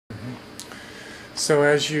So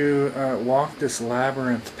as you walk this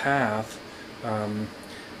labyrinth path,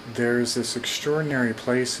 there's this extraordinary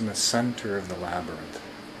place in the center of the labyrinth.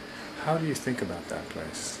 How do you think about that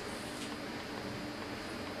place?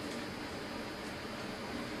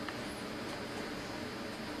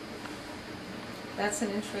 That's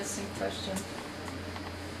an interesting question.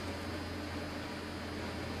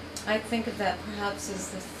 I think of that perhaps as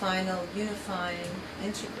the final unifying,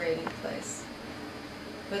 integrating place.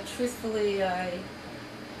 But truthfully, I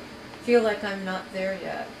feel like I'm not there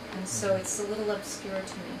yet, and so it's a little obscure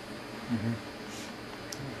to me. Mm-hmm.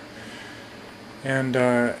 And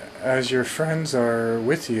as your friends are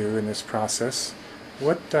with you in this process,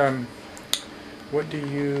 what do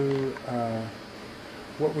you,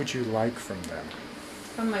 what would you like from them?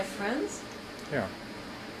 From my friends? Yeah.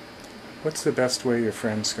 What's the best way your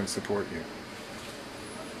friends can support you?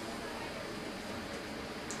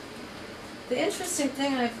 The interesting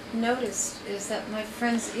thing I've noticed is that my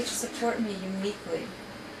friends each support me uniquely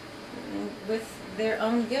with their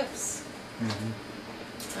own gifts. Mm-hmm.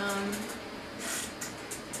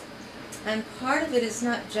 And part of it is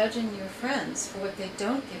not judging your friends for what they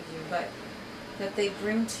don't give you, but that they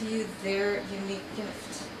bring to you their unique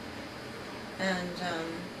gift. And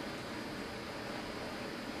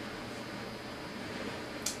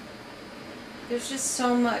there's just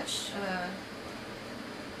so much,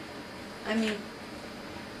 I mean,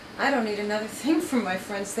 I don't need another thing from my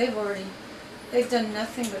friends. They've done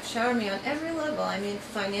nothing but shower me on every level. I mean,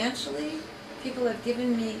 financially, people have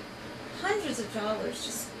given me hundreds of dollars.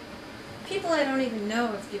 Just people I don't even know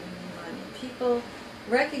have given me money. People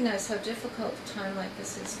recognize how difficult a time like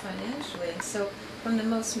this is financially. And so from the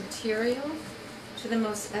most material to the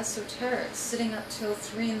most esoteric, sitting up till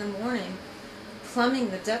 3 in the morning,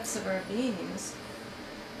 plumbing the depths of our beings,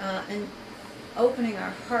 and opening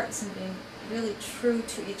our hearts and being really true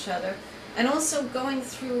to each other, and also going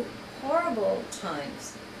through horrible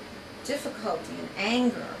times, difficulty and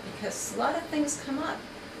anger, because a lot of things come up.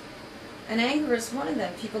 And anger is one of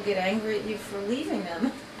them. People get angry at you for leaving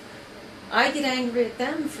them. I get angry at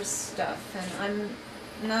them for stuff, and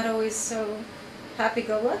I'm not always so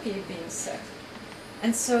happy-go-lucky being sick.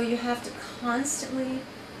 And so you have to constantly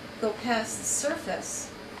go past the surface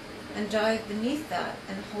and dive beneath that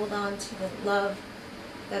and hold on to the love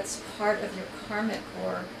that's part of your karmic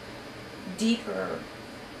or deeper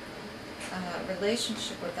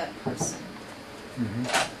relationship with that person.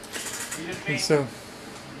 Mm-hmm. And so,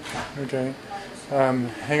 okay,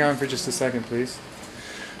 hang on for just a second, please.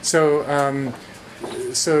 So,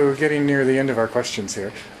 so getting near the end of our questions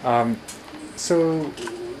here. So,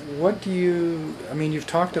 what do you, I mean, you've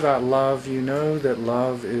talked about love. You know that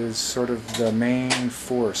love is sort of the main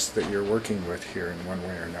force that you're working with here in one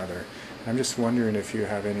way or another. I'm just wondering if you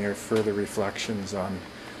have any further reflections on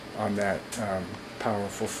that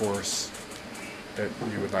powerful force that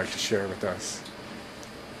you would like to share with us.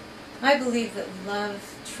 I believe that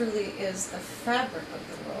love truly is the fabric of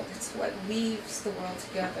the world. It's what weaves the world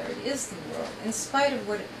together. It is the world, in spite of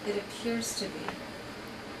what it appears to be.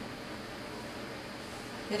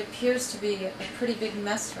 It appears to be a pretty big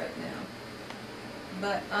mess right now.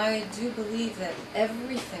 But I do believe that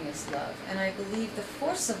everything is love, and I believe the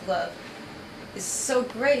force of love is so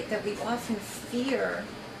great that we often fear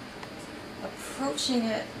approaching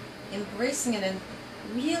it, embracing it, and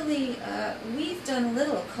really, we've done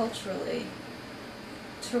little culturally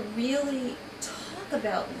to really talk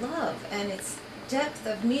about love and its depth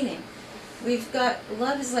of meaning. We've got,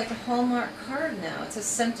 love is like a Hallmark card now. It's a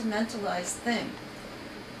sentimentalized thing.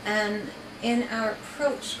 And in our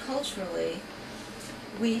approach culturally,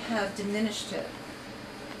 we have diminished it.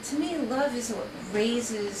 To me, love is what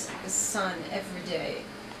raises the sun every day.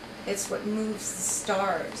 It's what moves the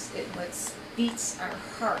stars. It's what beats our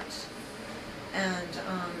heart. And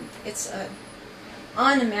it's an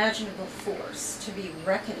unimaginable force to be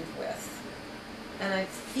reckoned with. And I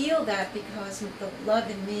feel that because the love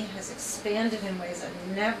in me has expanded in ways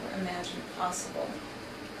I've never imagined possible.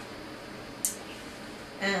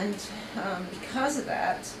 And because of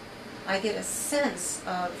that, I get a sense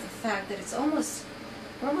of the fact that it's almost,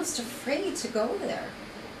 we're almost afraid to go there.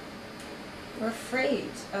 We're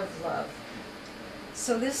afraid of love.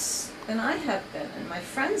 So this, and I have been, and my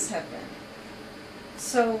friends have been.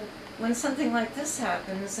 So when something like this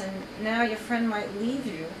happens, and now your friend might leave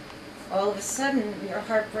you, all of a sudden your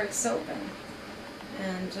heart breaks open.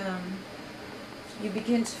 And you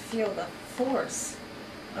begin to feel the force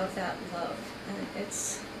of that love. And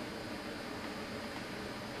it's,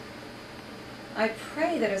 I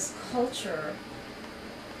pray that as culture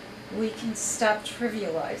we can stop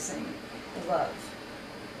trivializing love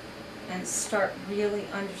and start really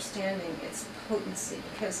understanding its potency,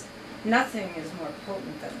 because nothing is more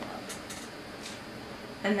potent than love.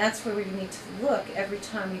 And that's where we need to look every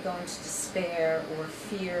time we go into despair or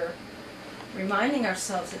fear, reminding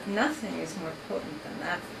ourselves that nothing is more potent than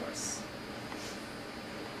that force.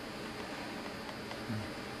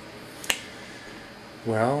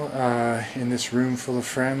 Well, in this room full of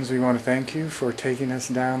friends, we want to thank you for taking us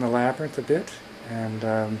down the labyrinth a bit,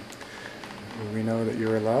 and we know that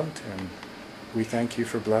you are loved, and we thank you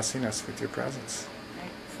for blessing us with your presence.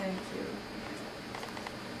 Thank you.